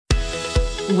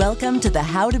Welcome to the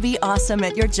How to Be Awesome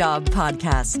at Your Job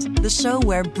podcast, the show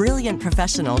where brilliant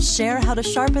professionals share how to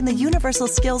sharpen the universal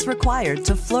skills required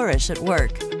to flourish at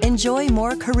work. Enjoy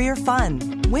more career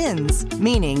fun, wins,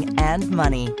 meaning, and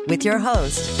money with your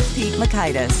host, Pete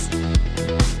Mockaitis.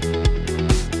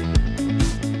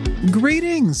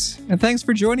 Greetings, and thanks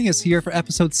for joining us here for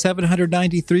episode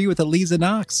 793 with Aliza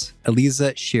Knox.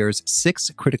 Aliza shares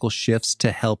 6 critical shifts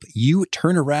to help you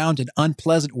turn around an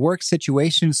unpleasant work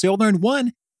situation. So you'll learn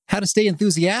 1, how to stay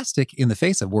enthusiastic in the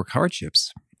face of work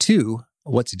hardships. 2,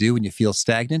 what to do when you feel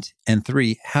stagnant. And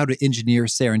 3, how to engineer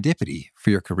serendipity for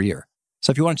your career.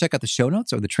 So if you want to check out the show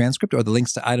notes or the transcript or the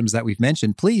links to items that we've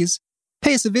mentioned, please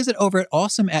pay us a visit over at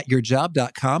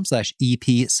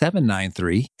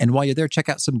awesomeatyourjob.com/EP793. And while you're there, check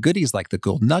out some goodies like the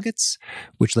Gold Nuggets,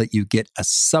 which let you get a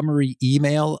summary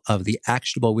email of the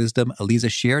actionable wisdom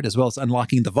Aliza shared, as well as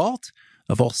unlocking the vault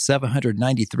of all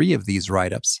 793 of these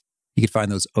write-ups. You can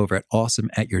find those over at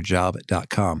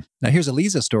awesomeatyourjob.com. Now here's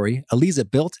Aliza's story.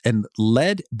 Aliza built and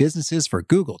led businesses for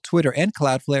Google, Twitter, and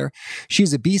Cloudflare.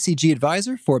 She's a BCG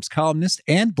advisor, Forbes columnist,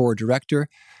 and board director.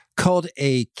 Called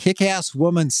a kick-ass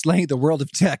woman slaying the world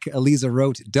of tech, Aliza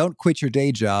wrote, "Don't quit your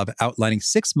day job," outlining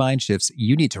 6 mind shifts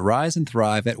you need to rise and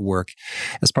thrive at work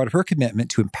as part of her commitment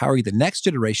to empowering the next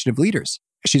generation of leaders.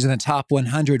 She's in the top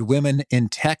 100 women in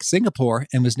tech Singapore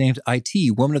and was named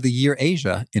IT Woman of the Year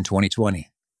Asia in 2020.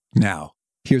 Now,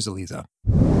 here's Aliza.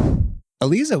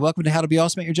 Aliza, welcome to How to Be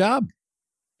Awesome at Your Job.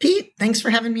 Pete, thanks for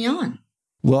having me on.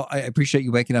 Well, I appreciate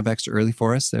you waking up extra early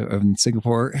for us in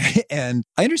Singapore. And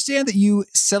I understand that you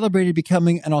celebrated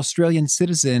becoming an Australian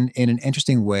citizen in an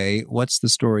interesting way. What's the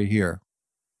story here?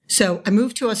 So I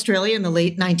moved to Australia in the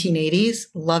late 1980s,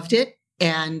 loved it,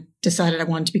 and decided I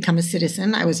wanted to become a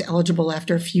citizen. I was eligible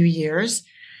after a few years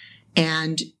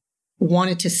and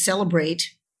wanted to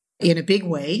celebrate in a big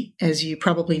way. As you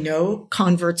probably know,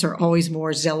 converts are always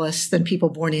more zealous than people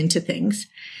born into things.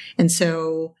 And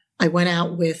so I went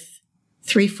out with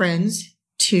 3 friends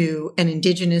to an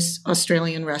Indigenous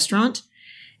Australian restaurant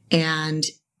and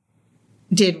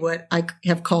did what I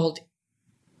have called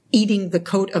eating the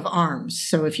coat of arms.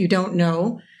 So if you don't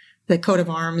know, the coat of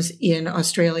arms in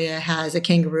Australia has a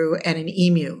kangaroo and an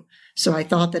emu. So I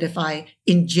thought that if I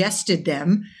ingested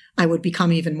them, I would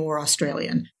become even more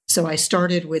Australian. So I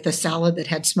started with a salad that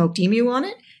had smoked emu on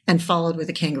it and followed with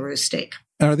a kangaroo steak.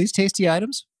 Are these tasty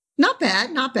items? Not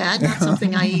bad. Not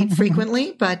something I eat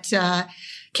frequently, but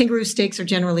kangaroo steaks are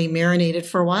generally marinated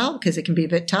for a while because it can be a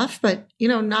bit tough, but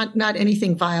not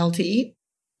anything vile to eat.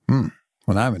 Well,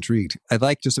 now I'm intrigued. I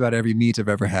like just about every meat I've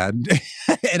ever had,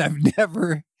 and I've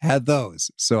never had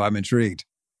those, so I'm intrigued.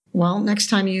 Well, next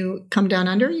time you come down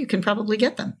under, you can probably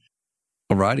get them.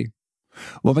 All righty.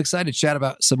 Well, I'm excited to chat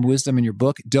about some wisdom in your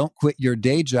book, Don't Quit Your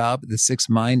Day Job, the 6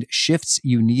 mind shifts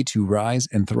you need to rise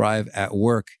and thrive at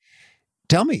work.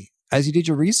 Tell me, as you did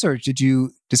your research, did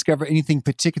you discover anything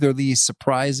particularly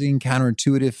surprising,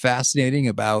 counterintuitive, fascinating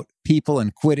about people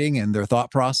and quitting and their thought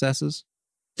processes?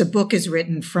 The book is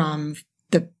written from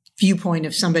the viewpoint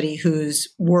of somebody who's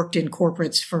worked in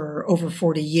corporates for over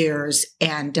 40 years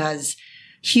and does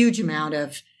huge amount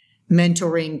of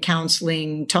mentoring,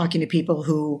 counseling, talking to people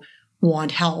who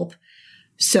want help.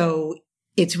 So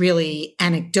it's really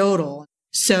anecdotal.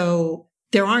 So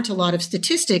there aren't a lot of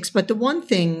statistics, but the one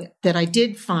thing that I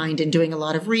did find in doing a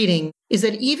lot of reading is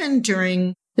that even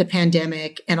during the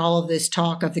pandemic and all of this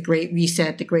talk of the Great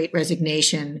Reset, the Great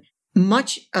Resignation,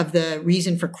 much of the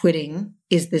reason for quitting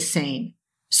is the same.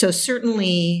 So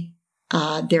certainly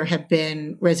there have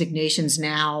been resignations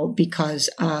now because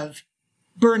of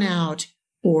burnout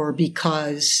or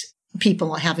because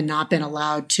people have not been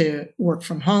allowed to work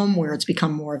from home where it's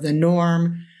become more of the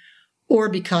norm, or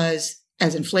because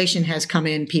as inflation has come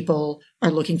in, people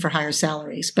are looking for higher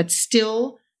salaries. But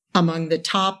still, among the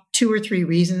top 2 or 3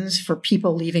 reasons for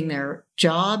people leaving their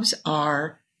jobs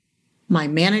are my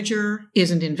manager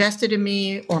isn't invested in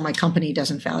me or my company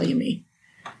doesn't value me.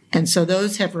 And so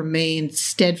those have remained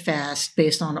steadfast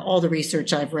based on all the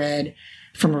research I've read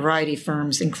from a variety of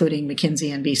firms, including McKinsey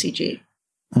and BCG.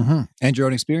 Mm-hmm. And your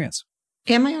own experience.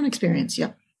 And my own experience,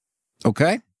 yep.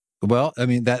 Okay. Well, I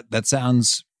mean, that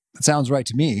sounds right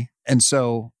to me. And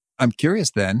so I'm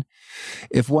curious then,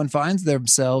 if one finds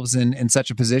themselves in such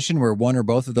a position where one or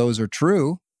both of those are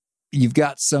true, you've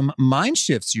got some mind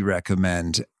shifts you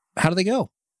recommend. How do they go?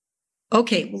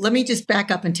 Okay, well, let me just back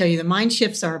up and tell you the mind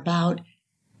shifts are about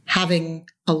having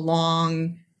a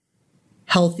long,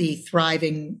 healthy,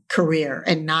 thriving career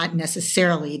and not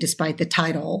necessarily, despite the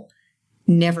title,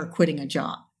 never quitting a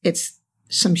job. It's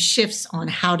some shifts on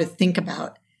how to think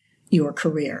about your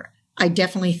career. I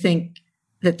definitely think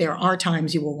that there are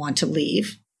times you will want to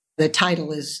leave. The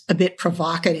title is a bit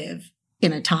provocative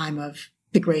in a time of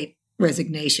the Great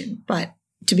Resignation. But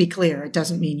to be clear, it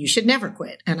doesn't mean you should never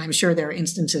quit. And I'm sure there are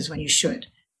instances when you should.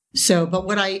 But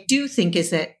what I do think is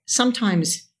that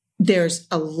sometimes there's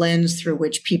a lens through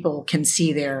which people can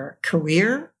see their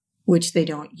career, which they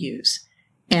don't use.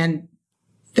 And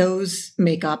those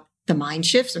make up the mind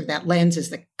shifts, or that lens is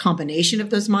the combination of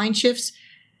those mind shifts.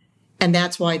 And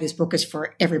that's why this book is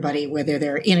for everybody, whether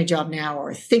they're in a job now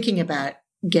or thinking about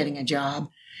getting a job.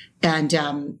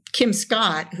 And Kim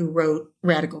Scott, who wrote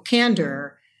Radical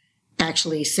Candor,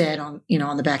 actually said on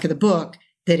the back of the book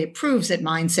that it proves that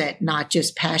mindset, not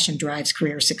just passion, drives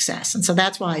career success. And so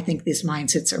that's why I think these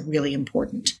mindsets are really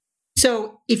important.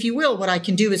 So if you will, what I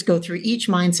can do is go through each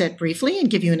mindset briefly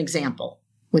and give you an example.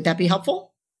 Would that be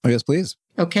helpful? Oh, yes, please.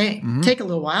 Okay. Mm-hmm. Take a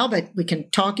little while, but we can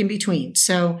talk in between.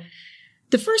 So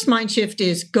the first mind shift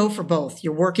is go for both.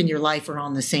 Your work and your life are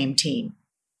on the same team.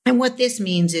 And what this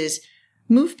means is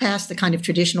move past the kind of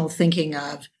traditional thinking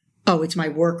of, oh, it's my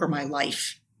work or my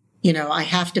life. I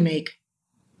have to make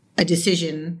a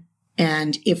decision,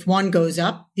 and if one goes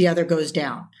up, the other goes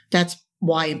down. That's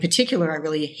why, in particular, I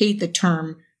really hate the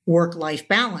term work-life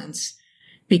balance,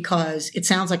 because it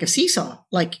sounds like a seesaw.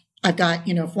 Like I've got,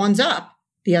 if one's up,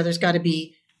 the other's got to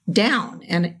be down.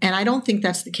 And I don't think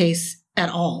that's the case at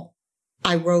all.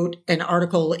 I wrote an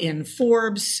article in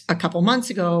Forbes a couple months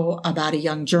ago about a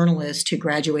young journalist who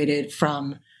graduated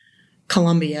from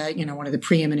Columbia, one of the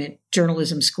preeminent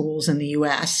journalism schools in the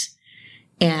US,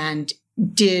 and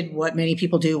did what many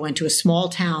people do, went to a small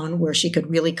town where she could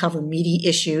really cover meaty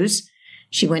issues.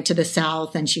 She went to the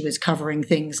South and she was covering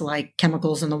things like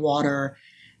chemicals in the water,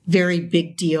 very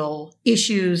big deal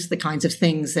issues, the kinds of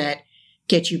things that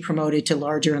get you promoted to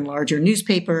larger and larger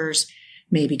newspapers,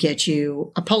 maybe get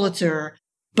you a Pulitzer.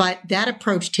 But that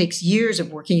approach takes years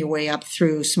of working your way up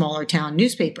through smaller town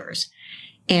newspapers.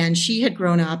 And she had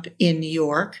grown up in New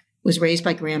York, was raised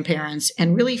by grandparents,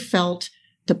 and really felt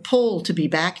the pull to be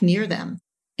back near them,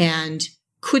 and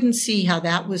couldn't see how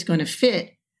that was going to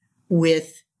fit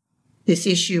with this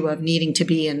issue of needing to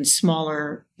be in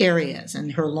smaller areas,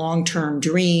 and her long-term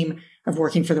dream of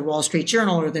working for the Wall Street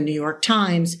Journal or the New York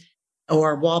Times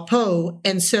or WAPO.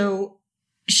 And so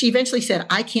she eventually said,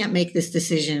 I can't make this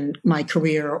decision, my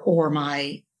career or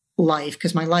my life,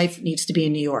 because my life needs to be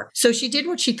in New York. So she did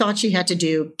what she thought she had to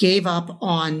do, gave up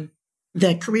on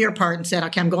the career part and said,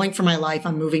 okay, I'm going for my life.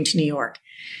 I'm moving to New York.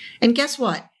 And guess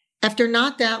what? After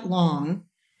not that long,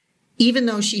 even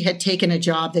though she had taken a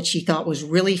job that she thought was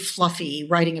really fluffy,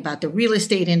 writing about the real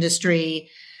estate industry,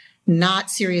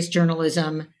 not serious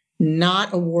journalism,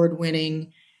 not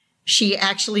award-winning, she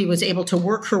actually was able to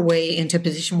work her way into a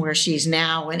position where she's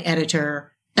now an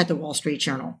editor at the Wall Street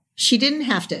Journal. She didn't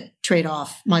have to trade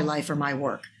off my life or my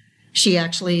work. She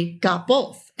actually got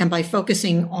both. And by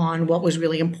focusing on what was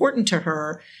really important to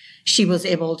her, she was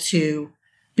able to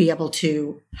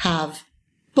have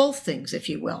both things, if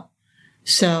you will.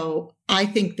 So I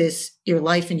think your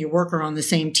life and your work are on the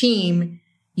same team.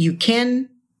 You can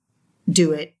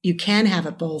do it. You can have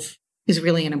it both, is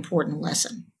really an important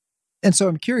lesson. And so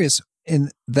I'm curious, in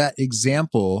that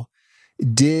example,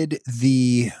 did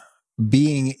the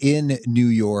being in New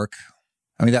York,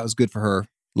 that was good for her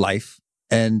life,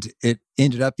 and it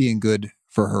ended up being good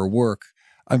for her work.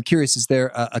 I'm curious, is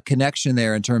there a connection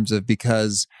there in terms of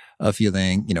because of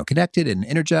feeling, connected and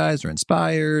energized or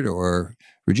inspired or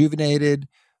rejuvenated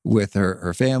with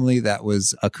her family, that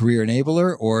was a career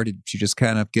enabler, or did she just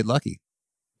kind of get lucky?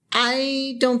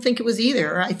 I don't think it was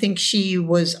either. I think she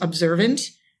was observant.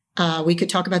 We could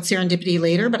talk about serendipity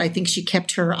later, but I think she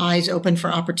kept her eyes open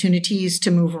for opportunities to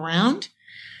move around.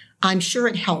 I'm sure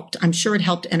it helped. I'm sure it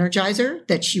helped energize her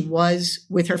that she was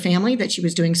with her family, that she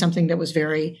was doing something that was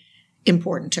very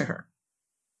important to her.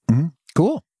 Mm-hmm.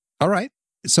 Cool. All right.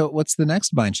 So what's the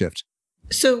next mind shift?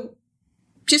 So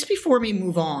just before we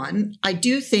move on, I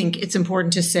do think it's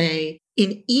important to say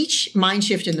in each mind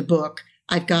shift in the book,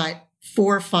 I've got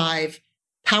 4 or 5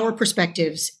 power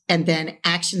perspectives and then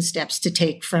action steps to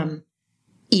take from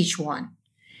each one.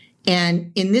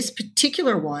 And in this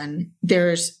particular one,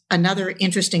 there's another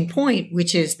interesting point,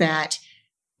 which is that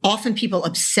often people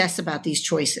obsess about these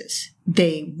choices.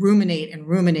 They ruminate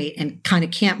and kind of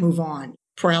can't move on.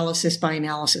 Paralysis by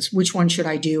analysis. Which one should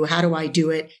I do? How do I do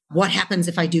it? What happens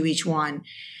if I do each one?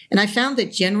 And I found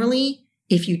that generally,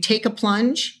 if you take a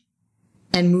plunge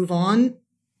and move on,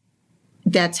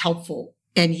 that's helpful.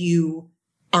 And you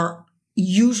are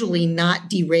usually not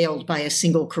derailed by a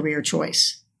single career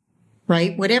choice,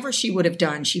 right? Whatever she would have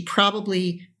done, she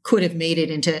probably could have made it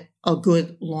into a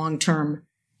good long-term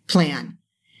plan.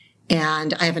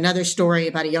 And I have another story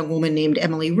about a young woman named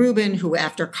Emily Rubin, who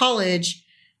after college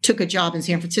took a job in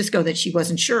San Francisco that she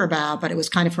wasn't sure about, but it was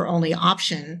kind of her only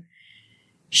option.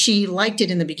 She liked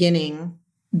it in the beginning,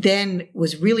 then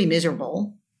was really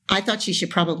miserable. I thought she should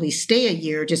probably stay a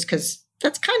year just because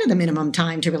that's kind of the minimum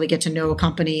time to really get to know a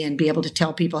company and be able to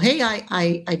tell people, hey,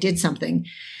 I did something.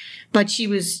 But she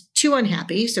was too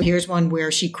unhappy. So here's one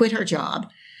where she quit her job.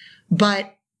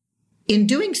 But in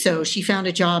doing so, she found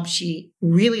a job she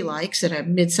really likes at a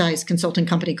mid-sized consulting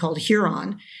company called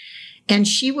Huron. And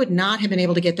she would not have been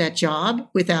able to get that job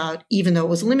without, even though it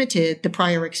was limited, the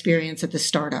prior experience at the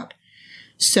startup.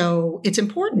 So it's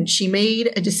important. She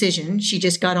made a decision. She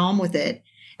just got on with it.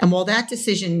 And while that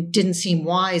decision didn't seem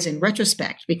wise in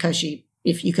retrospect, because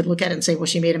if you could look at it and say, well,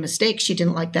 she made a mistake, she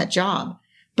didn't like that job,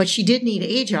 but she did need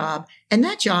a job, and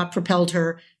that job propelled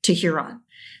her to Huron.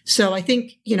 So I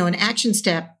think, an action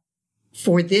step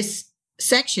for this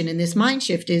section in this mind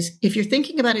shift is, if you're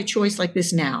thinking about a choice like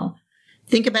this now,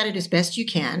 think about it as best you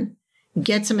can,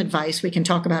 get some advice. We can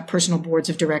talk about personal boards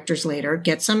of directors later,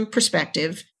 get some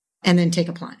perspective, and then take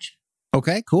a plunge.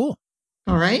 Okay, cool.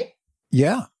 All right.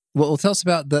 Yeah. Well, tell us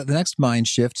about the next mind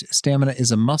shift. Stamina is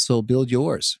a muscle, build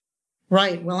yours.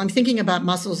 Right. Well, I'm thinking about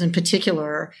muscles in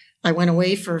particular. I went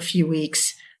away for a few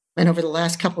weeks, and over the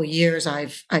last couple of years,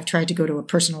 I've tried to go to a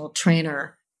personal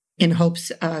trainer in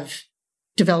hopes of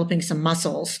developing some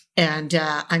muscles. And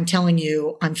I'm telling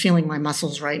you, I'm feeling my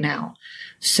muscles right now.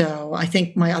 So I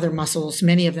think my other muscles,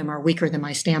 many of them are weaker than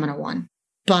my stamina one.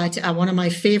 But one of my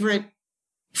favorite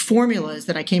formulas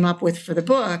that I came up with for the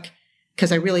book,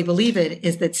 because I really believe it,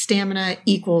 is that stamina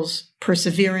equals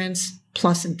perseverance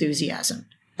plus enthusiasm.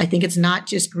 I think it's not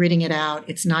just gritting it out.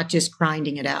 It's not just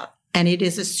grinding it out. And it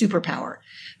is a superpower,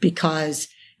 because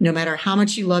no matter how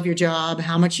much you love your job,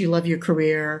 how much you love your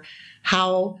career,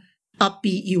 how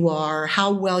upbeat you are,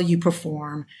 how well you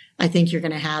perform, I think you're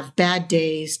going to have bad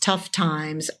days, tough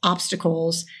times,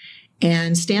 obstacles,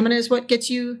 and stamina is what gets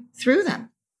you through them.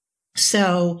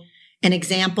 So an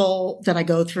example that I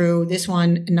go through, this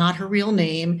one, not her real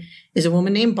name, is a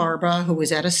woman named Barbara who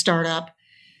was at a startup,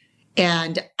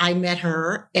 and I met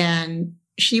her and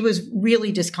she was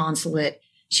really disconsolate.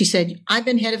 She said, I've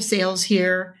been head of sales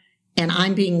here and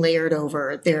I'm being layered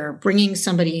over. They're bringing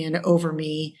somebody in over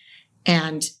me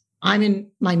and I'm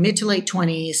in my mid to late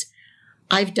 20s.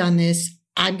 I've done this.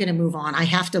 I'm going to move on. I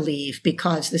have to leave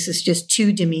because this is just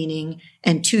too demeaning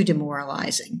and too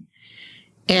demoralizing.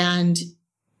 And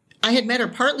I had met her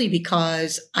partly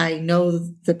because I know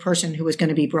the person who was going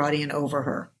to be brought in over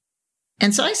her.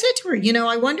 And so I said to her,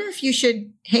 I wonder if you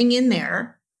should hang in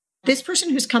there. This person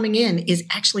who's coming in is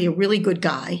actually a really good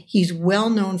guy. He's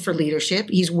well known for leadership.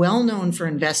 He's well known for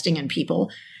investing in people.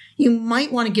 You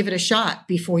might want to give it a shot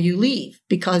before you leave,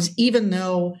 because even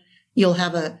though you'll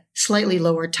have a slightly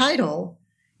lower title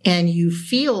and you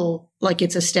feel like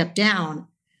it's a step down,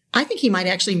 I think he might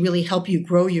actually really help you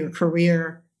grow your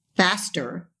career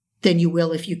faster than you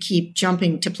will if you keep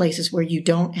jumping to places where you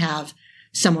don't have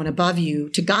someone above you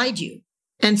to guide you.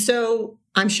 And so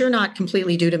I'm sure not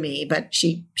completely due to me, but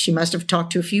she must have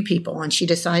talked to a few people and she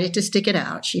decided to stick it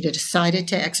out. She decided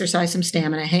to exercise some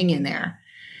stamina, hang in there.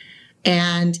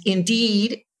 And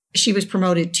indeed, she was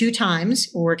promoted 2 times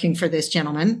working for this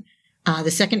gentleman. The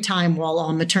second time while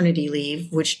on maternity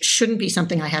leave, which shouldn't be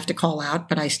something I have to call out,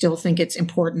 but I still think it's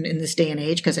important in this day and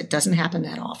age because it doesn't happen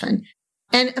that often.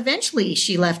 And eventually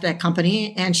she left that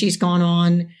company and she's gone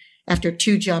on after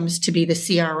 2 jumps to be the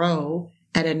CRO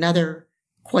at another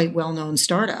quite well-known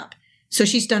startup. So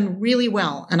she's done really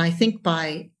well. And I think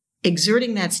by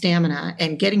exerting that stamina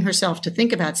and getting herself to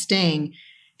think about staying,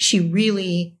 she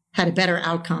really had a better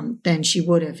outcome than she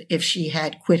would have if she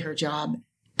had quit her job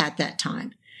at that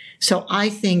time. So I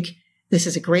think this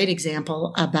is a great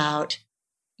example about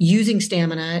using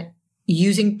stamina,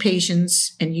 using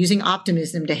patience, and using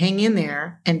optimism to hang in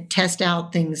there and test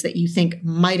out things that you think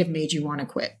might have made you want to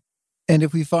quit. And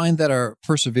if we find that our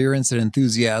perseverance and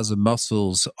enthusiasm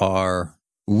muscles are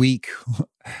weak,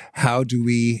 how do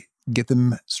we get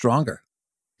them stronger?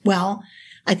 Well,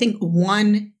 I think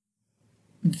one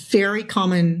very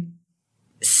common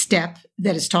step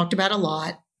that is talked about a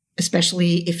lot,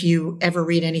 especially if you ever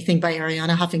read anything by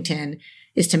Arianna Huffington,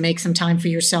 is to make some time for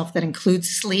yourself that includes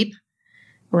sleep,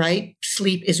 right?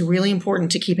 Sleep is really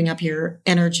important to keeping up your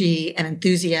energy and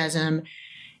enthusiasm.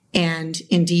 And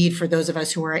indeed, for those of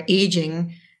us who are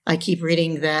aging, I keep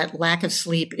reading that lack of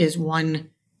sleep is one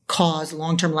cause,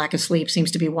 long-term lack of sleep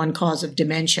seems to be one cause of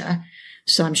dementia.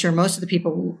 So I'm sure most of the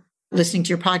people listening to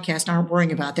your podcast aren't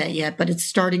worrying about that yet, but it's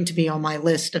starting to be on my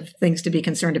list of things to be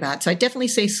concerned about. So I definitely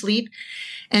say sleep.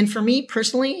 And for me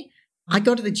personally, I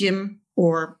go to the gym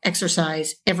or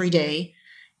exercise every day.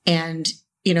 And,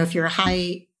 if you're a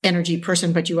high energy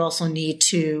person, but you also need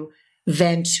to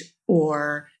vent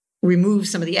or remove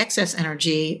some of the excess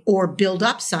energy or build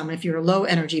up some if you're a low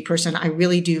energy person. I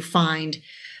really do find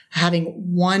having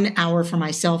 1 hour for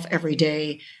myself every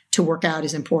day to work out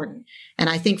is important. And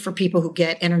I think for people who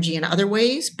get energy in other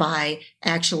ways by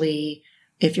actually,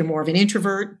 if you're more of an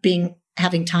introvert,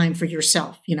 having time for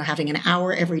yourself, having an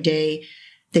hour every day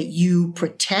that you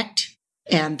protect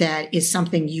and that is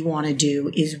something you want to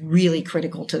do is really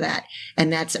critical to that.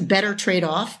 And that's a better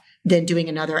trade-off than doing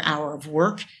another hour of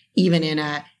work, even in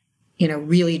a,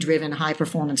 really driven high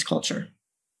performance culture.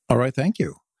 All right. Thank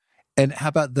you. And how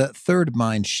about the third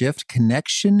mind shift?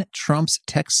 Connection trumps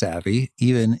tech savvy,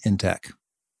 even in tech.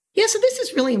 Yeah. So this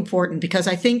is really important because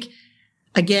I think,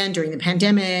 again, during the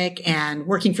pandemic and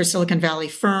working for Silicon Valley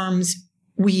firms,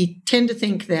 we tend to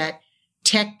think that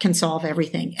tech can solve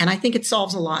everything. And I think it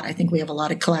solves a lot. I think we have a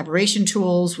lot of collaboration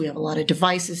tools. We have a lot of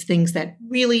devices, things that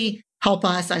really help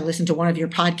us. I listened to one of your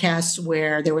podcasts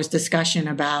where there was discussion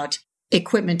about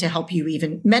equipment to help you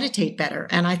even meditate better.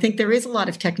 And I think there is a lot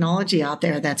of technology out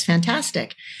there that's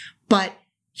fantastic. But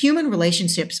human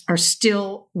relationships are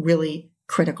still really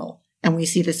critical. And we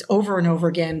see this over and over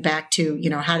again back to,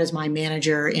 how does my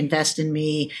manager invest in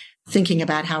me? Thinking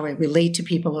about how I relate to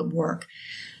people at work.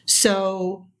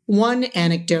 So one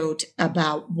anecdote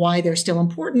about why they're still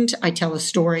important, I tell a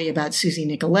story about Susie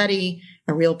Nicoletti,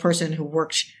 a real person who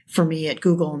worked for me at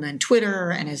Google and then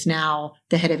Twitter and is now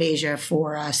the head of Asia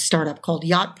for a startup called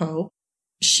Yotpo.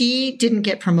 She didn't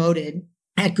get promoted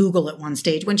at Google at one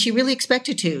stage when she really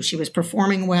expected to. She was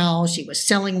performing well. She was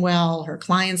selling well. Her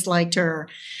clients liked her.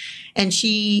 And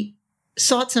she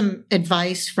sought some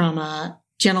advice from a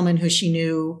gentleman who she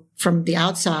knew from the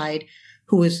outside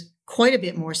who was quite a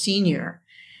bit more senior.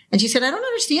 And she said, I don't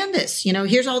understand this.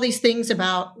 Here's all these things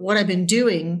about what I've been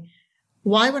doing.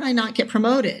 Why would I not get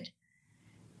promoted?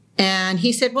 And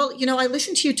he said, well, I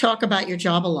listen to you talk about your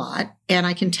job a lot, and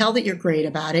I can tell that you're great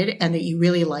about it and that you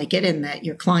really like it and that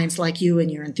your clients like you and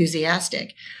you're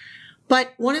enthusiastic.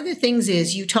 But one of the things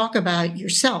is you talk about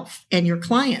yourself and your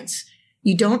clients.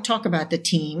 You don't talk about the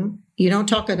team. You don't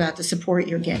talk about the support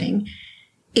you're getting.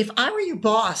 If I were your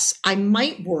boss, I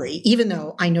might worry, even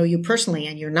though I know you personally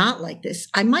and you're not like this,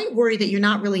 I might worry that you're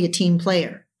not really a team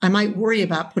player. I might worry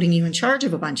about putting you in charge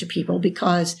of a bunch of people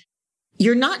because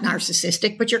you're not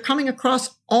narcissistic, but you're coming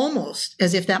across almost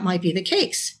as if that might be the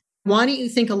case. Why don't you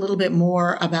think a little bit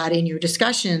more about in your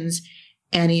discussions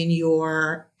and in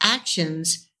your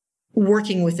actions,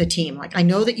 working with the team? Like, I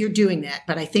know that you're doing that,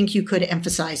 but I think you could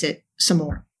emphasize it some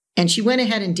more. And she went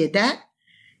ahead and did that,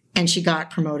 and she got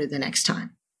promoted the next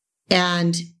time.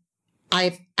 And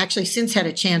I've actually since had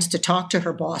a chance to talk to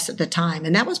her boss at the time,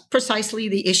 and that was precisely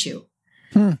the issue.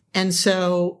 And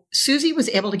so Susie was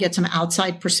able to get some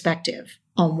outside perspective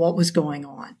on what was going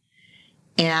on.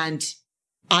 And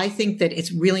I think that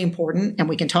it's really important, and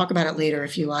we can talk about it later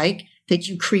if you like, that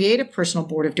you create a personal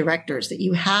board of directors, that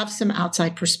you have some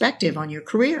outside perspective on your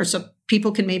career so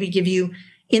people can maybe give you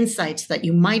insights that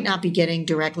you might not be getting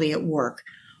directly at work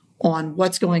on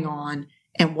what's going on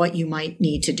and what you might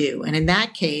need to do. And in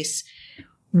that case,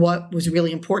 what was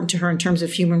really important to her in terms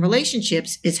of human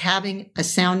relationships is having a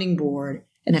sounding board,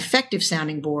 an effective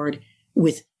sounding board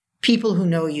with people who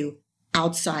know you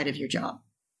outside of your job.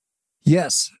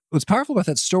 Yes. What's powerful about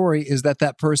that story is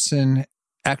that person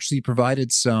actually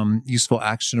provided some useful,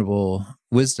 actionable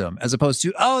wisdom as opposed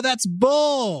to, oh, that's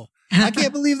bull. I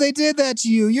can't believe they did that to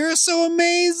you. You're so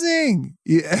amazing.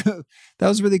 Yeah, that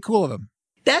was really cool of them.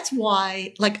 That's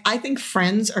why, I think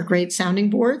friends are great sounding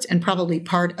boards and probably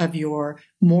part of your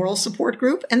moral support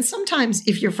group. And sometimes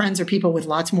if your friends are people with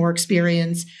lots more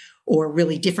experience or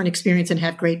really different experience and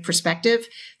have great perspective,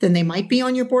 then they might be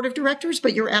on your board of directors.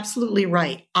 But you're absolutely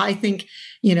right. I think,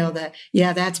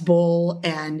 that's bull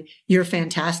and you're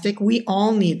fantastic. We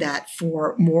all need that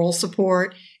for moral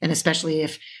support. And especially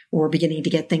if we're beginning to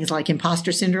get things like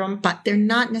imposter syndrome, but they're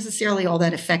not necessarily all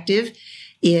that effective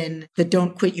in the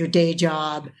don't quit your day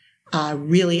job,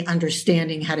 really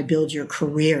understanding how to build your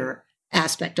career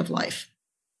aspect of life.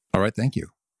 All right. Thank you.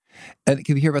 And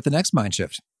can we hear about the next mind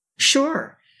shift?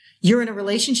 Sure. You're in a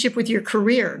relationship with your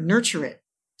career. Nurture it.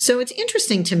 So it's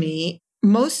interesting to me.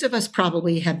 Most of us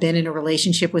probably have been in a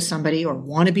relationship with somebody or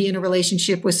want to be in a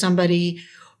relationship with somebody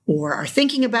or are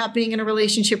thinking about being in a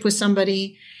relationship with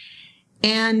somebody.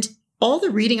 And all the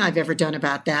reading I've ever done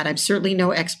about that, I'm certainly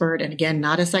no expert, and again,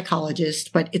 not a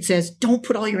psychologist, but it says, don't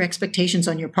put all your expectations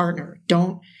on your partner.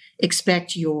 Don't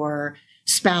expect your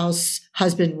spouse,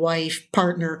 husband, wife,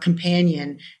 partner,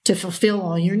 companion to fulfill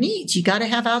all your needs. You got to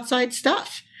have outside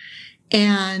stuff.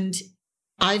 And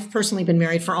I've personally been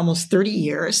married for almost 30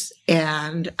 years,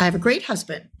 and I have a great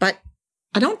husband, but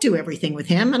I don't do everything with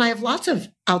him. And I have lots of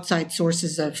outside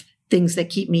sources of things that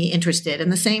keep me interested,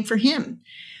 and the same for him.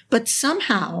 But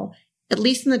somehow, at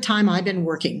least in the time I've been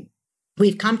working,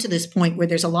 we've come to this point where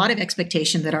there's a lot of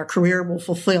expectation that our career will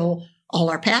fulfill all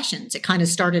our passions. It kind of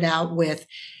started out with,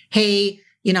 hey,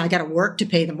 I got to work to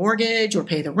pay the mortgage or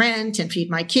pay the rent and feed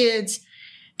my kids,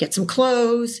 get some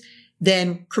clothes.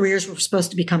 Then careers were supposed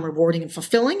to become rewarding and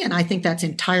fulfilling. And I think that's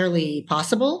entirely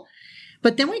possible.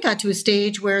 But then we got to a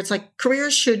stage where it's like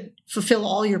careers should fulfill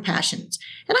all your passions.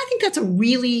 And I think that's a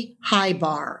really high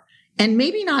bar and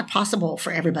maybe not possible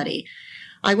for everybody.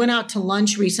 I went out to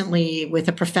lunch recently with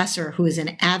a professor who is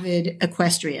an avid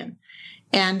equestrian.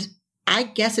 And I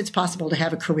guess it's possible to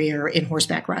have a career in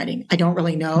horseback riding. I don't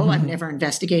really know. I've never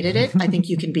investigated it. I think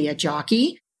you can be a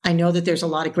jockey. I know that there's a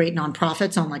lot of great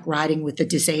nonprofits on like riding with the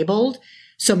disabled.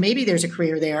 So maybe there's a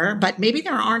career there, but maybe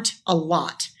there aren't a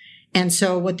lot. And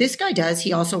so what this guy does,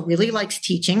 he also really likes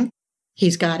teaching.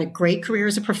 He's got a great career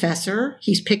as a professor.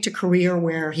 He's picked a career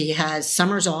where he has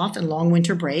summers off and long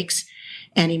winter breaks,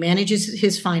 and he manages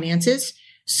his finances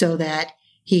so that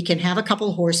he can have a couple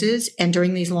of horses and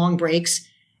during these long breaks,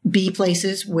 be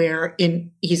places where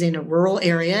he's in a rural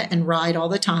area and ride all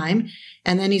the time.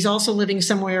 And then he's also living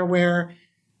somewhere where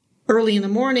early in the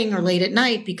morning or late at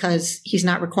night, because he's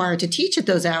not required to teach at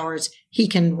those hours, he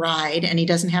can ride and he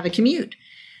doesn't have a commute.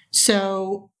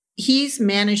 So he's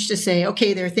managed to say,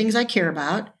 okay, there are things I care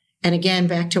about. And again,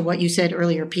 back to what you said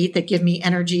earlier, Pete, that give me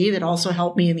energy, that also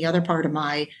help me in the other part of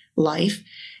my life.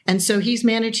 And so he's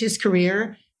managed his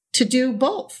career to do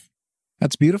both.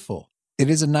 That's beautiful. It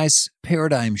is a nice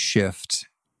paradigm shift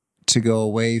to go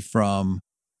away from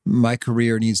my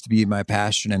career needs to be my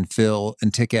passion and fill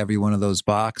and tick every one of those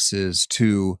boxes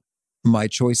to my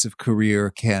choice of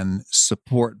career can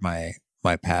support my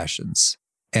passions.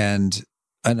 And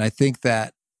I think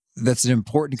that that's an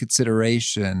important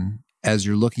consideration as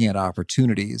you're looking at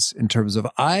opportunities in terms of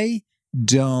I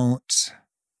don't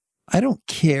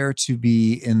care to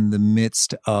be in the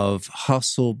midst of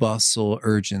hustle, bustle,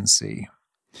 urgency.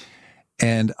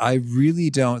 And I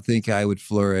really don't think I would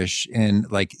flourish in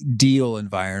like deal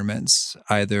environments,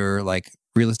 either like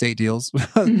real estate deals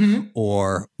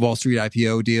or Wall Street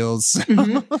IPO deals.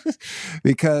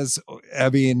 Because, I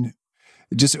mean,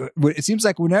 just it seems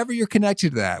like whenever you're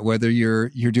connected to that, whether you're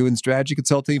doing strategy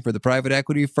consulting for the private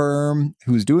equity firm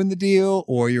who's doing the deal,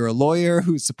 or you're a lawyer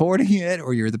who's supporting it,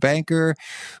 or you're the banker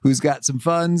who's got some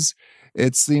funds,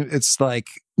 it's like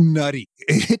nutty.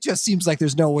 It just seems like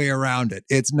there's no way around it.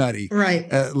 It's nutty.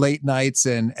 Right. Late nights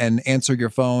and answer your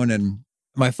phone, and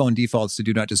my phone defaults to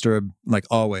do not disturb like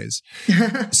always.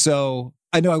 So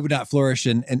I know I would not flourish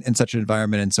in such an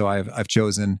environment, and so I've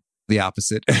chosen the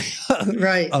opposite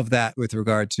right. of that with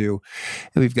regard to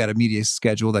we've got a media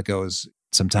schedule that goes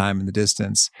some time in the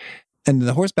distance. And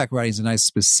the horseback riding is a nice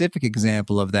specific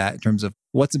example of that in terms of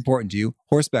what's important to you.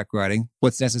 Horseback riding,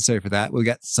 what's necessary for that? We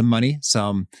got some money,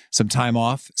 some time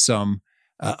off, some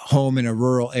home in a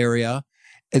rural area.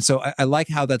 And so I like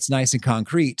how that's nice and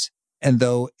concrete. And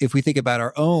though if we think about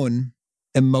our own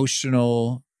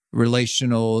emotional,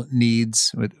 relational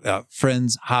needs with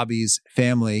friends, hobbies,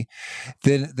 family,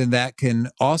 then that can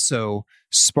also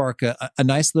spark a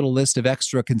nice little list of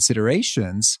extra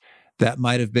considerations that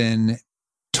might have been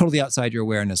totally outside your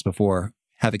awareness before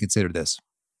having considered this.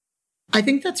 I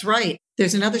think that's right.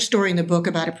 There's another story in the book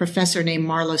about a professor named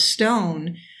Marla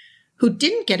Stone who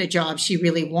didn't get a job she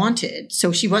really wanted.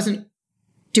 So she wasn't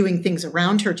doing things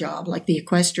around her job like the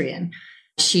equestrian.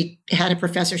 She had a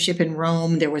professorship in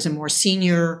Rome. There was a more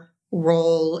senior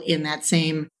role in that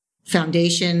same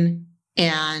foundation,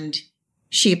 and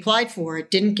she applied for it,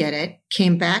 didn't get it,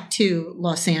 came back to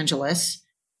Los Angeles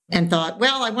and thought,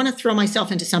 well, I want to throw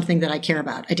myself into something that I care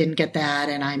about. I didn't get that,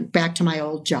 and I'm back to my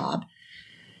old job.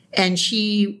 And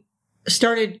she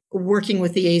started working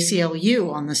with the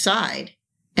ACLU on the side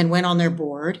and went on their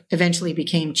board, eventually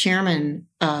became chairman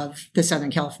of the Southern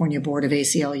California board of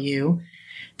ACLU.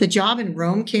 The job in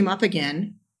Rome came up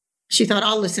again. She thought,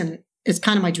 oh, listen, it's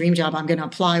kind of my dream job. I'm going to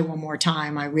apply one more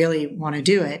time. I really want to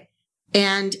do it.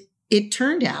 And it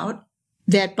turned out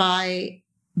that by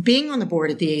being on the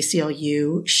board at the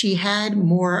ACLU, she had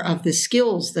more of the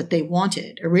skills that they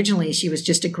wanted. Originally, she was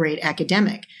just a great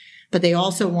academic, but they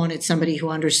also wanted somebody who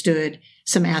understood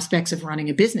some aspects of running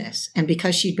a business. And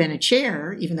because she'd been a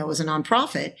chair, even though it was a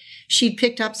nonprofit, she'd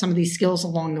picked up some of these skills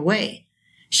along the way.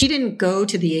 She didn't go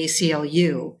to the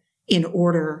ACLU in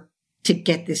order to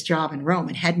get this job in Rome.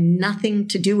 It had nothing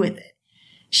to do with it.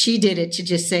 She did it to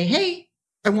just say, hey,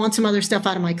 I want some other stuff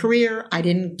out of my career. I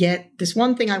didn't get this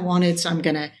one thing I wanted, so I'm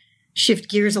going to shift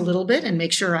gears a little bit and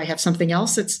make sure I have something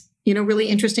else that's, really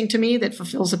interesting to me that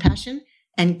fulfills a passion.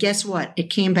 And guess what? It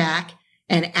came back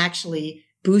and actually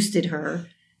boosted her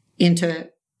into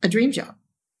a dream job.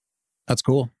 That's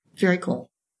cool. Very cool.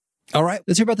 All right.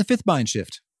 Let's hear about the fifth mind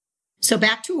shift. So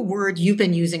back to a word you've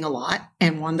been using a lot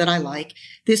and one that I like.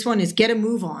 This one is get a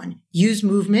move on. Use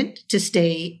movement to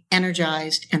stay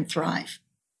energized and thrive.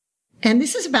 And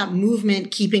this is about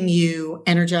movement keeping you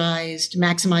energized,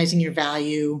 maximizing your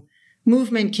value.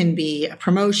 Movement can be a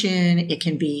promotion. It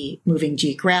can be moving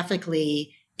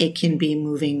geographically. It can be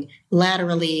moving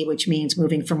laterally, which means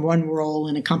moving from one role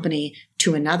in a company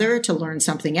to another to learn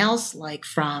something else, like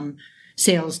from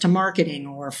sales to marketing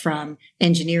or from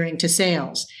engineering to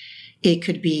sales. It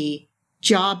could be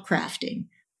job crafting.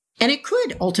 And it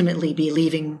could ultimately be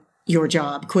leaving your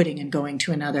job, quitting and going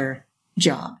to another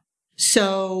job.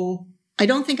 So I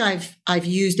don't think I've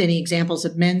used any examples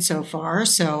of men so far.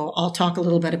 So I'll talk a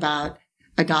little bit about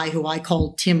a guy who I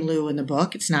called Tim Lu in the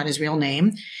book. It's not his real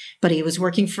name, but he was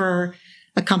working for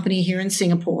a company here in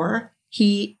Singapore.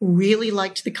 He really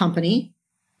liked the company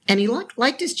and he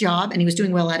liked his job and he was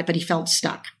doing well at it, but he felt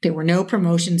stuck. There were no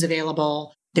promotions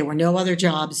available. There were no other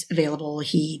jobs available.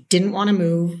 He didn't want to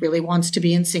move, really wants to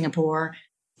be in Singapore.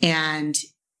 And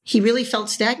he really felt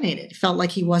stagnated, felt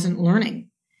like he wasn't learning.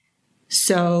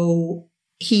 So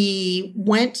he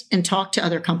went and talked to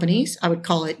other companies. I would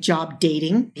call it job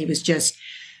dating. He was just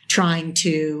trying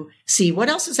to see what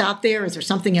else is out there. Is there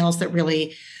something else that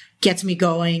really gets me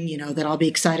going, that I'll be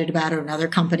excited about at another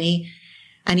company?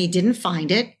 And he didn't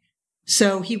find it.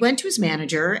 So he went to his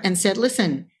manager and said,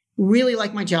 listen, really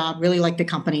like my job, really like the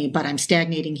company, but I'm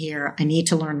stagnating here. I need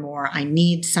to learn more. I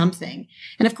need something.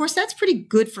 And of course, that's pretty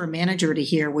good for a manager to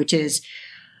hear, which is,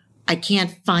 I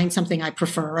can't find something I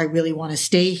prefer. I really want to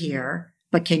stay here,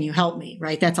 but can you help me?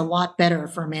 Right? That's a lot better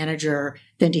for a manager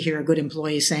than to hear a good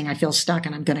employee saying, I feel stuck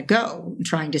and I'm going to go, and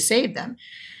trying to save them.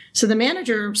 So the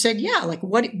manager said, yeah, like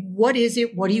what is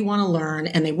it? What do you want to learn?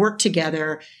 And they worked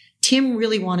together. Tim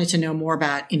really wanted to know more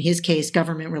about, in his case,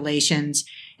 government relations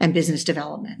and business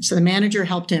development. So the manager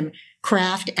helped him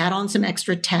craft, add on some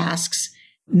extra tasks,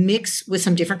 mix with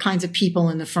some different kinds of people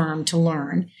in the firm to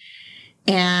learn.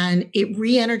 And it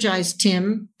re-energized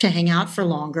Tim to hang out for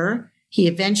longer. He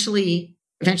eventually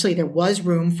there was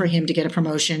room for him to get a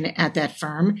promotion at that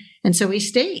firm. And so he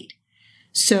stayed.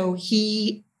 So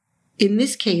he, in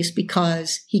this case,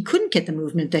 because he couldn't get the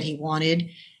movement that he wanted,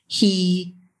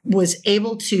 he was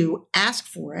able to ask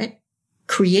for it,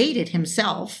 create it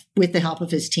himself with the help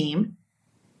of his team,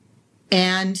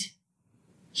 and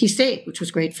he stayed, which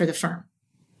was great for the firm.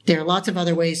 There are lots of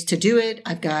other ways to do it.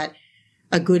 I've got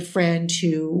a good friend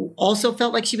who also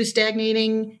felt like she was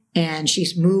stagnating, and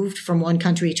she's moved from one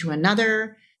country to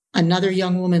another. Another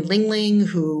young woman, Ling Ling,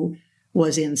 who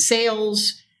was in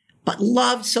sales, but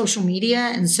loved social media.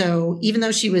 And so even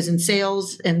though she was in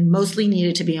sales and mostly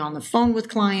needed to be on the phone with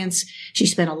clients, she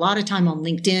spent a lot of time on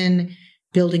LinkedIn,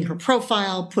 building her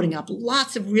profile, putting up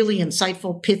lots of really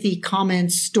insightful, pithy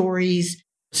comments, stories,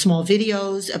 small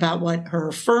videos about what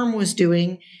her firm was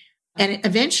doing. And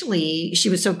eventually she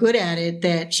was so good at it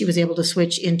that she was able to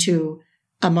switch into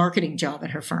a marketing job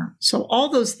at her firm. So all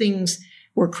those things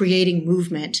were creating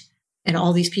movement, and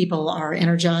all these people are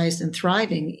energized and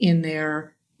thriving in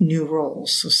their new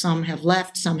roles. So some have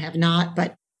left, some have not,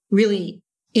 but really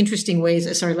interesting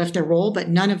ways, left their role, but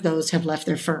none of those have left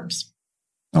their firms.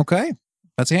 Okay,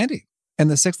 that's handy. And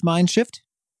the sixth mind shift?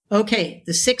 Okay,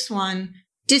 the sixth one,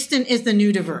 distant is the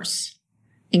new diverse.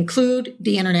 Include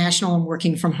the international and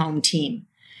working from home team.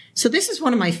 So this is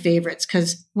one of my favorites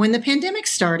because when the pandemic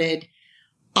started,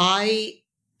 I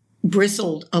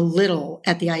bristled a little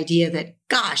at the idea that,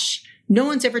 gosh, no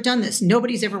one's ever done this.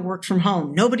 Nobody's ever worked from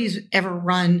home. Nobody's ever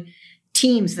run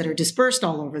teams that are dispersed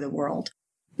all over the world.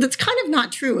 That's kind of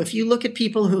not true. If you look at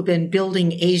people who've been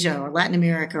building Asia or Latin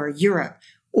America or Europe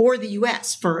or the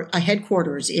US for a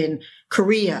headquarters in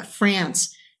Korea,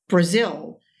 France,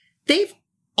 Brazil, they've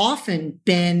often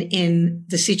been in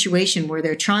the situation where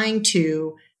they're trying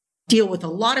to deal with a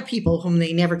lot of people whom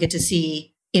they never get to see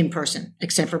in person,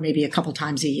 except for maybe a couple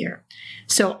times a year.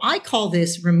 So I call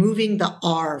this removing the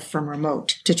R from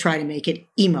remote to try to make it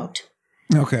emote.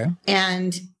 Okay.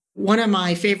 And one of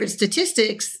my favorite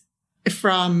statistics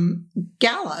from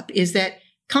Gallup is that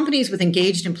companies with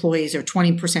engaged employees are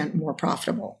 20% more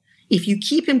profitable. If you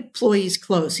keep employees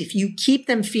close, if you keep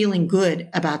them feeling good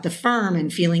about the firm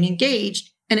and feeling engaged,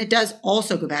 and it does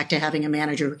also go back to having a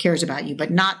manager who cares about you,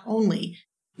 but not only,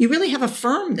 you really have a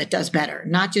firm that does better,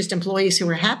 not just employees who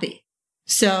are happy.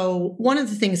 So one of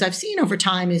the things I've seen over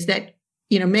time is that,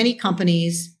 many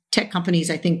companies, tech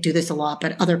companies, I think do this a lot,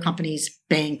 but other companies,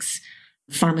 banks,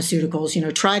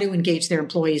 pharmaceuticals, try to engage their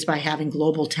employees by having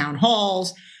global town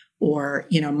halls or,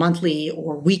 monthly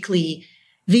or weekly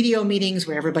video meetings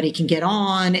where everybody can get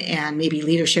on, and maybe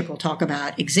leadership will talk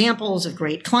about examples of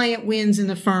great client wins in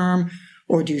the firm,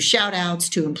 or do shout outs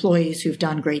to employees who've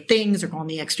done great things or gone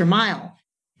the extra mile.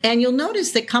 And you'll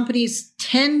notice that companies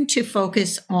tend to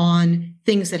focus on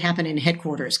things that happen in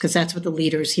headquarters because that's what the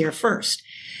leaders hear first.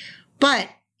 But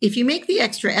if you make the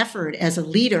extra effort as a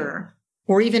leader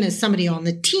or even as somebody on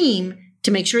the team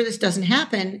to make sure this doesn't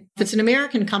happen, if it's an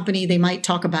American company, they might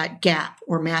talk about Gap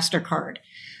or MasterCard.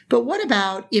 But what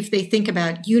about if they think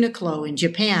about Uniqlo in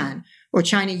Japan or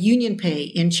China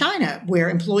UnionPay in China, where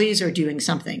employees are doing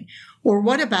something? Or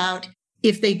what about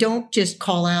if they don't just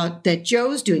call out that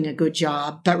Joe's doing a good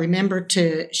job, but remember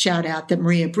to shout out that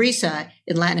Maria Brisa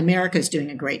in Latin America is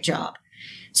doing a great job?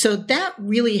 So that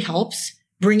really helps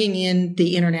bringing in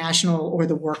the international or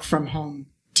the work from home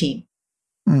team.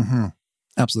 Mm-hmm.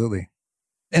 Absolutely.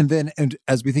 And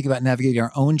as we think about navigating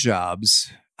our own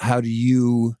jobs, how do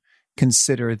you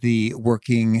consider the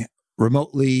working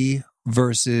remotely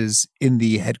versus in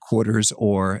the headquarters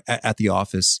or at the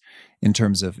office in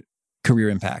terms of career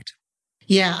impact?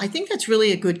 Yeah, I think that's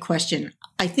really a good question.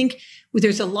 I think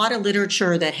there's a lot of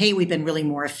literature that, hey, we've been really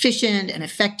more efficient and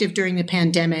effective during the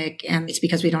pandemic, and it's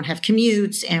because we don't have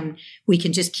commutes and we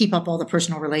can just keep up all the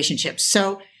personal relationships.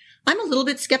 So I'm a little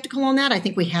bit skeptical on that. I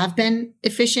think we have been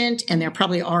efficient and there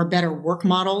probably are better work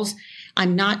models.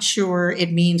 I'm not sure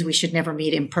it means we should never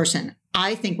meet in person.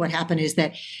 I think what happened is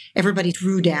that everybody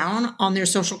drew down on their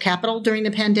social capital during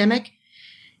the pandemic,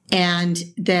 and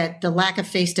that the lack of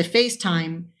face-to-face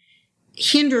time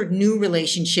hindered new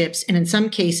relationships and in some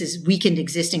cases weakened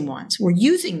existing ones. We're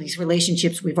using these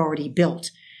relationships we've already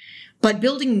built, but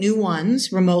building new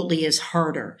ones remotely is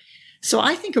harder. So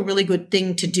I think a really good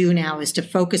thing to do now is to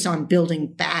focus on building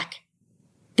back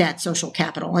that social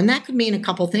capital. And that could mean a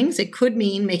couple things. It could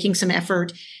mean making some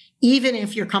effort, even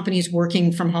if your company is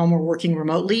working from home or working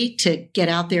remotely, to get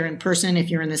out there in person if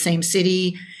you're in the same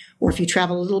city, or if you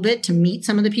travel a little bit, to meet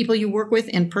some of the people you work with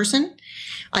in person.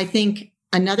 I think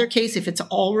another case, if it's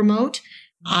all remote,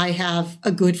 I have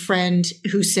a good friend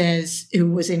who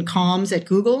was in comms at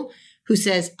Google, who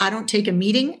says, I don't take a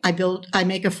meeting, I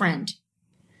make a friend.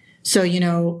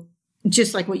 So,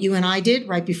 just like what you and I did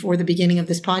right before the beginning of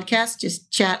this podcast,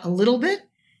 just chat a little bit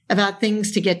about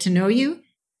things to get to know you.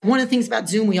 One of the things about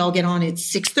Zoom, we all get on,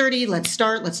 it's 6:30, let's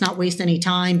start, let's not waste any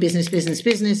time, business,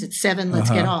 it's 7, let's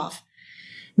get off.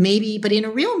 Maybe, but in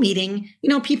a real meeting,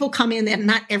 people come in and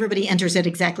not everybody enters at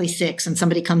exactly 6 and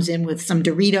somebody comes in with some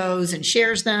Doritos and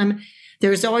shares them.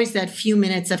 There's always that few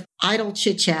minutes of idle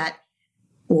chit chat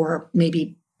or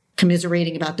maybe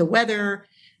commiserating about the weather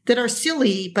that are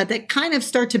silly, but that kind of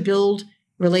start to build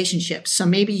relationships. So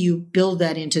maybe you build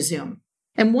that into Zoom.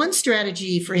 And one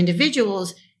strategy for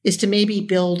individuals is to maybe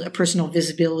build a personal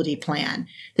visibility plan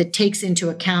that takes into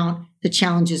account the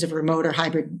challenges of remote or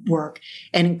hybrid work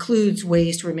and includes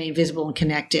ways to remain visible and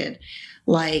connected.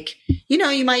 Like,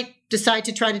 you might decide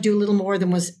to try to do a little more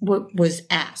than what was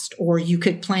asked, or you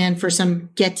could plan for some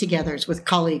get-togethers with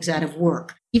colleagues out of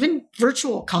work, even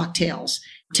virtual cocktails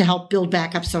to help build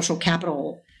back up social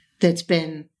capital that's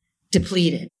been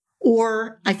depleted.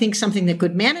 Or I think something that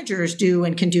good managers do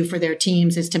and can do for their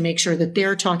teams is to make sure that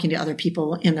they're talking to other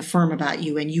people in the firm about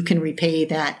you, and you can repay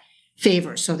that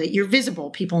favor so that you're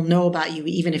visible. People know about you,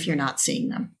 even if you're not seeing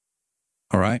them.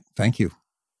 All right. Thank you.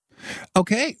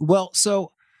 Okay. Well,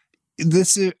 so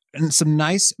this is some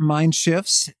nice mind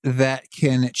shifts that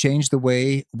can change the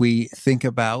way we think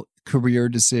about career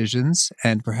decisions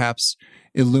and perhaps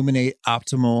illuminate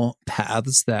optimal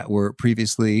paths that were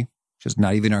previously just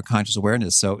not even our conscious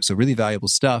awareness. So really valuable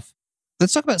stuff.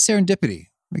 Let's talk about serendipity,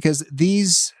 because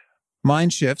these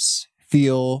mind shifts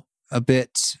feel a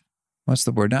bit, what's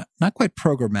the word? Not quite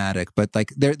programmatic, but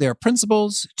like there are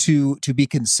principles to be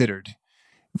considered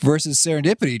versus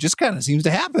serendipity just kind of seems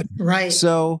to happen. Right.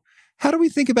 So how do we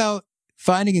think about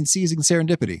finding and seizing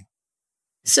serendipity?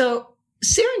 So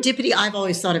serendipity, I've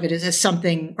always thought of it as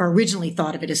something, or originally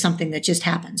thought of it as something that just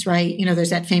happens, right? There's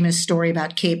that famous story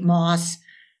about Kate Moss,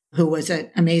 who was an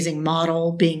amazing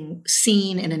model being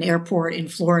seen in an airport in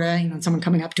Florida, and someone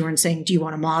coming up to her and saying, do you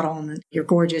want a model? And you're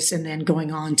gorgeous. And then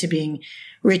going on to being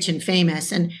rich and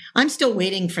famous. And I'm still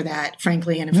waiting for that,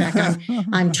 frankly. And in fact,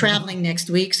 I'm traveling next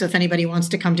week. So if anybody wants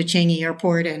to come to Changi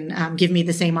Airport and give me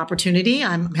the same opportunity,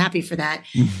 I'm happy for that.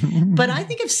 But I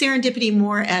think of serendipity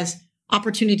more as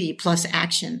opportunity plus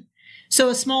action. So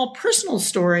a small personal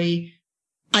story,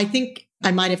 I think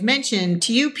I might have mentioned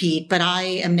to you, Pete, but I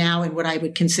am now in what I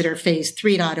would consider phase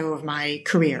 3.0 of my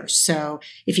career. So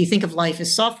if you think of life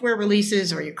as software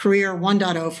releases or your career,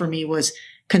 1.0 for me was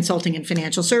consulting and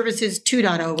financial services.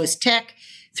 2.0 was tech.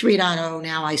 3.0.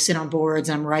 Now I sit on boards,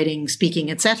 I'm writing,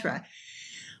 speaking, etc.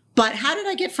 But how did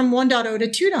I get from 1.0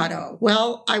 to 2.0?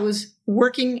 Well, I was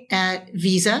working at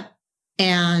Visa,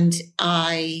 and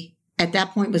I, at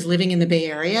that point, was living in the Bay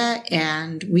Area,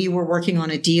 and we were working on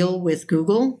a deal with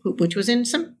Google, which was in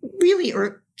some really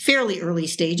fairly early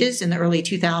stages in the early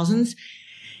 2000s.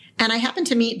 And I happened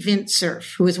to meet Vint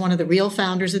Cerf, who is one of the real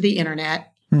founders of the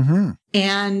internet. Mm-hmm.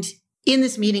 And in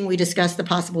this meeting, we discussed the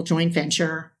possible joint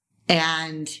venture,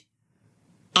 and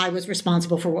I was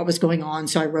responsible for what was going on.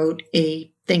 So I wrote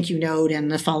a thank you note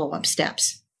and the follow-up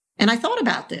steps. And I thought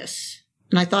about this,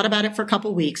 and I thought about it for a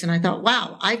couple of weeks, and I thought,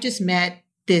 wow, I've just met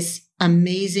this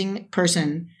amazing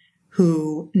person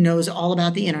who knows all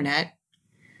about the internet.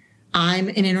 I'm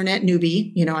an internet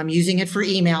newbie. I'm using it for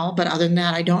email, but other than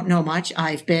that, I don't know much.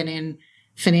 I've been in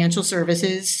financial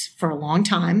services for a long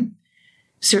time.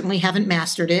 Certainly haven't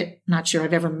mastered it. Not sure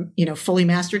I've ever, fully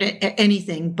mastered it,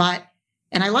 anything,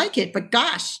 and I like it, but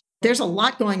gosh, there's a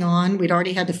lot going on. We'd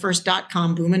already had the first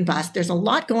 .com boom and bust. There's a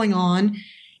lot going on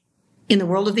in the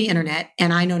world of the internet,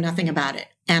 and I know nothing about it.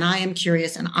 And I am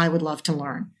curious, and I would love to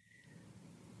learn.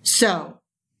 So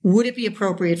would it be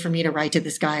appropriate for me to write to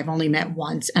this guy I've only met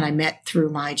once, and I met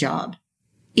through my job?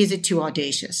 Is it too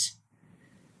audacious?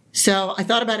 So I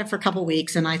thought about it for a couple of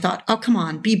weeks, and I thought, oh, come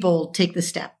on, be bold, take the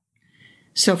step.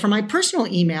 So for my personal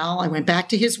email, I went back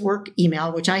to his work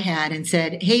email, which I had, and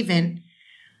said, hey, Vint,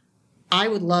 I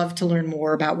would love to learn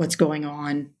more about what's going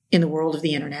on in the world of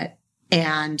the internet.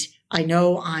 And I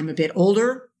know I'm a bit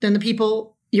older than the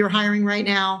people you're hiring right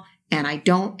now, and I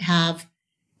don't have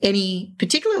any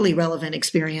particularly relevant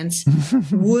experience.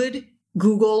 Would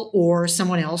Google or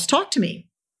someone else talk to me?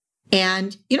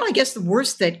 And, I guess the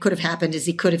worst that could have happened is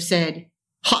he could have said,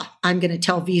 I'm going to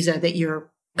tell Visa that you're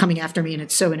coming after me and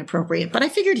it's so inappropriate. But I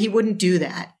figured he wouldn't do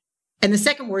that. And the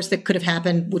second worst that could have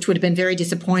happened, which would have been very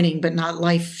disappointing, but not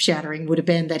life-shattering, would have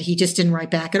been that he just didn't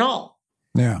write back at all.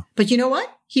 Yeah. But you know what?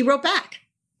 He wrote back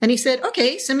and he said,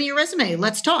 okay, send me your resume.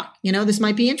 Let's talk. This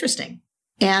might be interesting.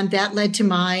 And that led to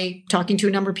my talking to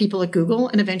a number of people at Google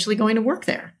and eventually going to work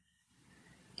there.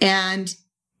 And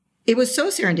it was so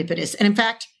serendipitous. And in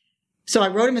fact, so I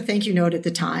wrote him a thank you note at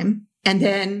the time. And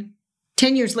then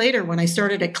 10 years later, when I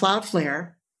started at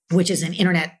Cloudflare, which is an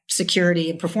internet security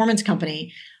and performance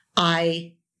company,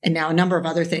 and now a number of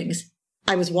other things,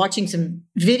 I was watching some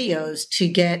videos to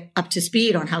get up to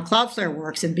speed on how Cloudflare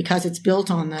works. And because it's built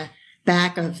on the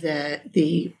back of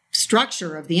the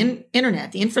structure of the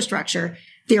internet, the infrastructure,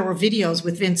 there were videos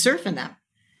with Vint Cerf in them.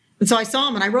 And so I saw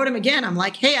him and I wrote him again. I'm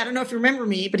like, hey, I don't know if you remember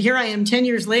me, but here I am 10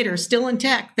 years later, still in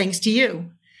tech, thanks to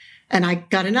you. And I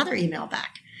got another email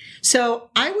back. So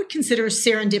I would consider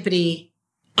serendipity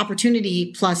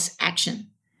opportunity plus action.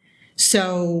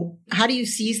 So how do you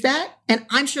seize that? And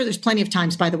I'm sure there's plenty of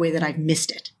times, by the way, that I've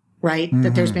missed it, right? Mm-hmm.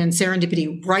 That there's been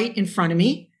serendipity right in front of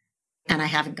me and I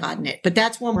haven't gotten it. But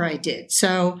that's one where I did.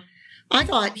 So I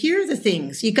thought, here are the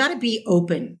things. You got to be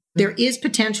open. There is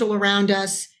potential around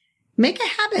us. Make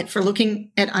a habit for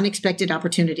looking at unexpected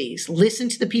opportunities. Listen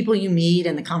to the people you meet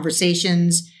and the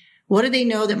conversations. What do they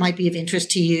know that might be of interest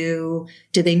to you?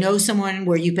 Do they know someone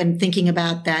where you've been thinking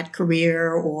about that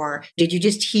career? Or did you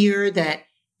just hear that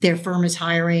their firm is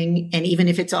hiring? And even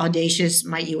if it's audacious,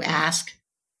 might you ask?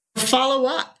 Follow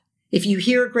up. If you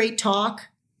hear a great talk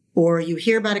or you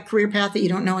hear about a career path that you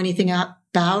don't know anything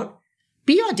about,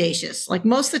 be audacious. Like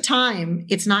most of the time,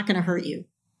 it's not going to hurt you,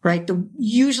 right?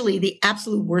 Usually the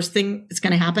absolute worst thing that's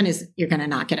going to happen is you're going to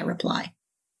not get a reply.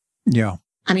 Yeah.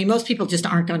 I mean, most people just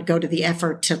aren't going to go to the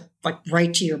effort to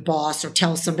write to your boss or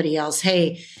tell somebody else,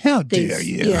 hey, how dare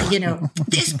you? Yeah,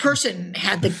 this person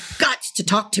had the guts to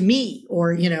talk to me,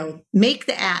 or, make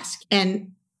the ask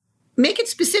and make it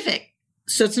specific.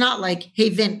 So it's not like, hey,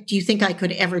 Vint, do you think I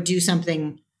could ever do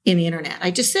something in the internet?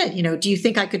 I just said, do you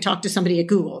think I could talk to somebody at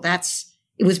Google?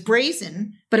 It was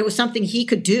brazen, but it was something he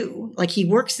could do. Like he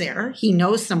works there. He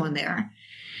knows someone there.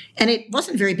 And it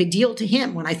wasn't a very big deal to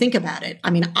him when I think about it. I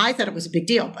mean, I thought it was a big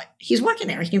deal, but he's working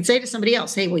there. He can say to somebody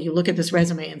else, hey, will you look at this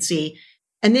resume and see?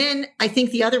 And then I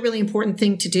think the other really important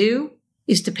thing to do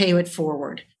is to pay it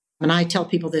forward. And I tell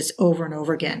people this over and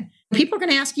over again. People are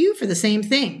going to ask you for the same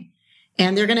thing.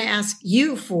 And they're going to ask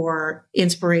you for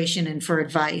inspiration and for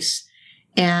advice.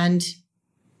 And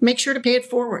make sure to pay it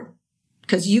forward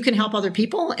because you can help other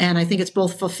people. And I think it's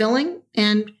both fulfilling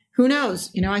and who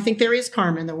knows? I think there is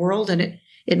karma in the world and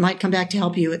it might come back to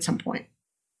help you at some point.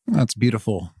 That's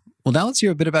beautiful. Well, now let's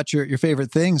hear a bit about your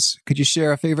favorite things. Could you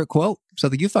share a favorite quote,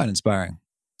 something you find inspiring?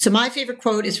 So my favorite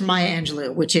quote is from Maya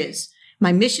Angelou, which is,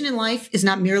 my mission in life is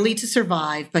not merely to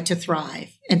survive, but to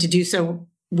thrive, and to do so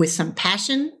with some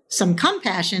passion, some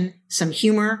compassion, some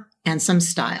humor, and some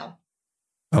style.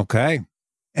 Okay.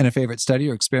 And a favorite study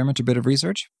or experiment or bit of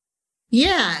research?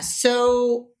 Yeah.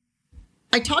 So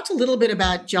I talked a little bit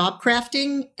about job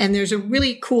crafting, and there's a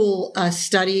really cool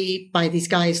study by these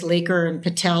guys, Laker and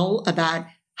Patel, about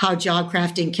how job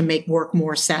crafting can make work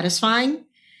more satisfying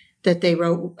that they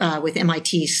wrote with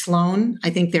MIT Sloan. I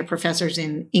think they're professors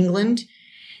in England.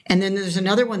 And then there's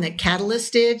another one that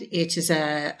Catalyst did, which is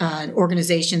an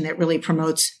organization that really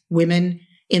promotes women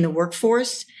in the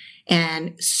workforce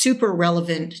and super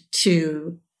relevant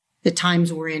to the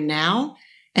times we're in now.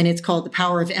 And it's called The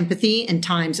Power of Empathy in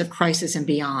Times of Crisis and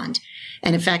Beyond.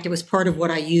 And in fact, it was part of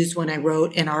what I used when I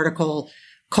wrote an article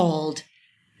called,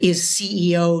 Is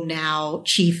CEO Now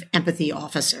Chief Empathy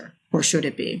Officer, or should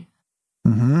it be?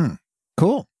 Mm-hmm.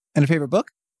 Cool. And a favorite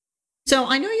book? So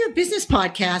I know you're a business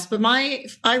podcast, but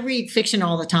I read fiction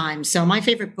all the time. So my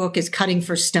favorite book is Cutting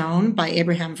for Stone by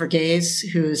Abraham Verghese,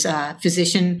 who's a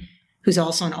physician, who's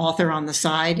also an author on the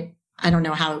side. I don't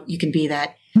know how you can be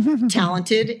that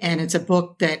talented. And it's a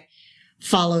book that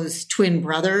follows twin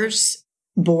brothers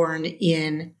born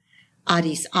in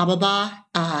Addis Ababa.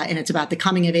 And it's about the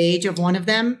coming of age of one of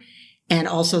them and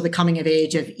also the coming of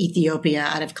age of Ethiopia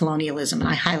out of colonialism. And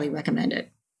I highly recommend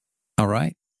it. All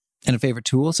right. And a favorite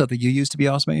tool, something you use to be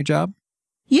awesome at your job?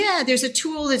 Yeah, there's a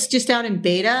tool that's just out in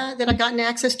beta that I've gotten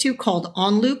access to called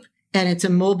OnLoop, and it's a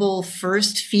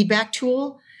mobile-first feedback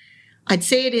tool. I'd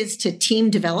say it is to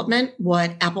team development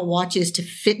what Apple Watch is to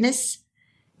fitness.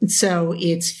 And so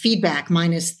it's feedback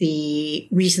minus the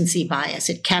recency bias.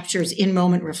 It captures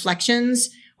in-moment reflections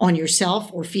on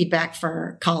yourself or feedback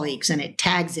for colleagues, and it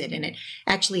tags it, and it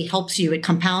actually helps you. It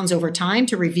compounds over time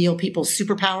to reveal people's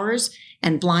superpowers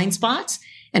and blind spots,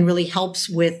 and really helps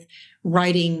with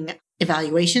writing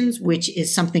evaluations, which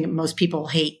is something that most people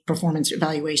hate, performance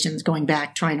evaluations, going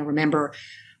back, trying to remember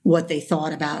what they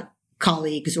thought about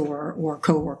colleagues or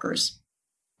coworkers.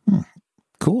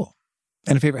 Cool.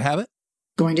 And a favorite habit?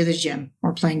 Going to the gym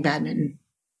or playing badminton.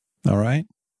 All right.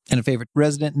 And a favorite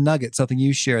resident nugget, something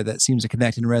you share that seems to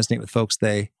connect and resonate with folks.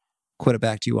 They quote it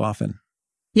back to you often.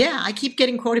 Yeah, I keep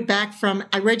getting quoted back from,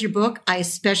 I read your book. I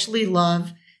especially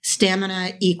love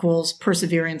stamina equals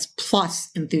perseverance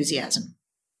plus enthusiasm.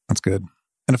 That's good.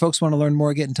 And if folks want to learn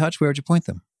more, get in touch, where would you point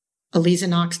them?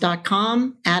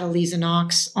 ElizaKnox.com, at Eliza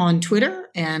Knox on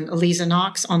Twitter, and Eliza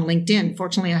Knox on LinkedIn.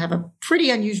 Fortunately, I have a pretty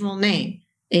unusual name,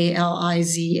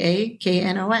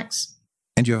 ALIZAKNOX.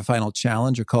 And do you have a final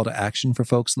challenge or call to action for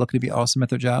folks looking to be awesome at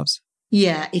their jobs?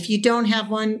 Yeah, if you don't have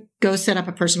one, go set up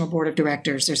a personal board of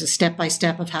directors. There's a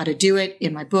step-by-step of how to do it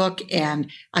in my book. And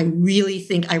I really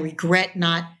think I regret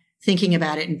not thinking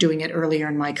about it and doing it earlier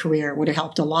in my career. It would have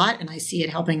helped a lot. And I see it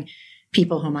helping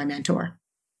people whom I mentor.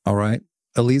 All right.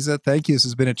 Eliza, thank you. This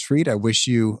has been a treat. I wish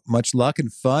you much luck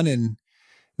and fun in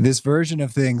this version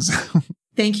of things.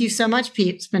 Thank you so much,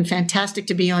 Pete. It's been fantastic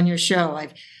to be on your show.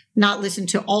 I've not listened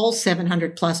to all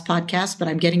 700 plus podcasts, but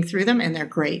I'm getting through them and they're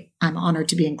great. I'm honored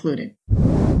to be included.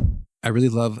 I really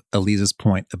love Eliza's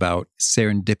point about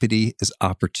serendipity is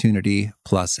opportunity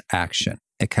plus action.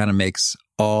 It kind of makes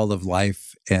all of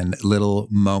life and little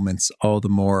moments all the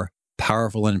more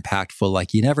powerful and impactful.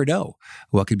 Like you never know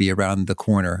what could be around the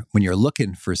corner when you're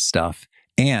looking for stuff.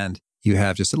 And you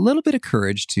have just a little bit of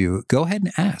courage to go ahead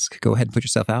and ask. Go ahead and put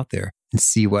yourself out there and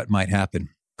see what might happen.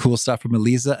 Cool stuff from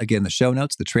Eliza. Again, the show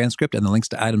notes, the transcript, and the links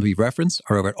to items we've referenced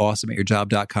are over at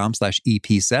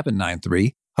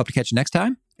awesomeatyourjob.com/EP793. Hope to catch you next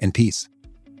time, and peace.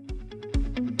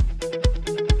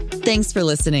 Thanks for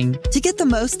listening. To get the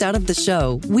most out of the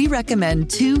show, we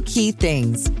recommend 2 key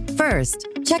things. First,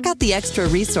 check out the extra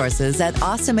resources at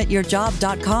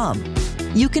awesomeatyourjob.com.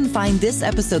 You can find this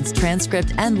episode's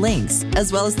transcript and links,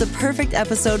 as well as the perfect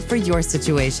episode for your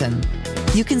situation.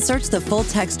 You can search the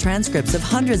full-text transcripts of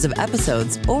hundreds of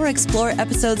episodes or explore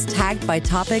episodes tagged by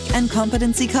topic and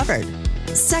competency covered.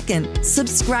 Second,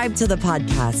 subscribe to the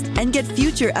podcast and get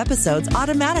future episodes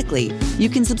automatically. You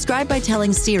can subscribe by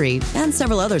telling Siri and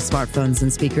several other smartphones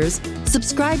and speakers,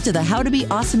 subscribe to the How to Be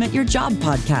Awesome at Your Job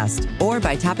podcast, or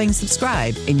by tapping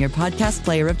subscribe in your podcast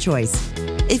player of choice.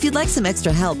 If you'd like some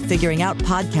extra help figuring out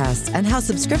podcasts and how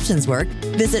subscriptions work,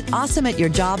 visit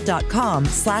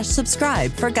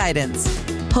awesomeatyourjob.com/subscribe for guidance.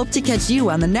 Hope to catch you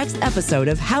on the next episode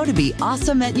of How to Be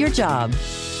Awesome at Your Job.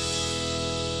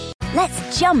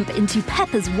 Let's jump into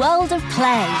Peppa's world of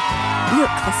play. Look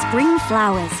for spring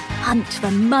flowers, hunt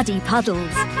for muddy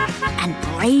puddles, and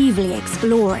bravely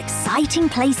explore exciting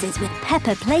places with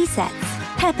Peppa playsets.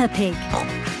 Peppa Pig,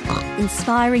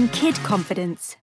 inspiring kid confidence.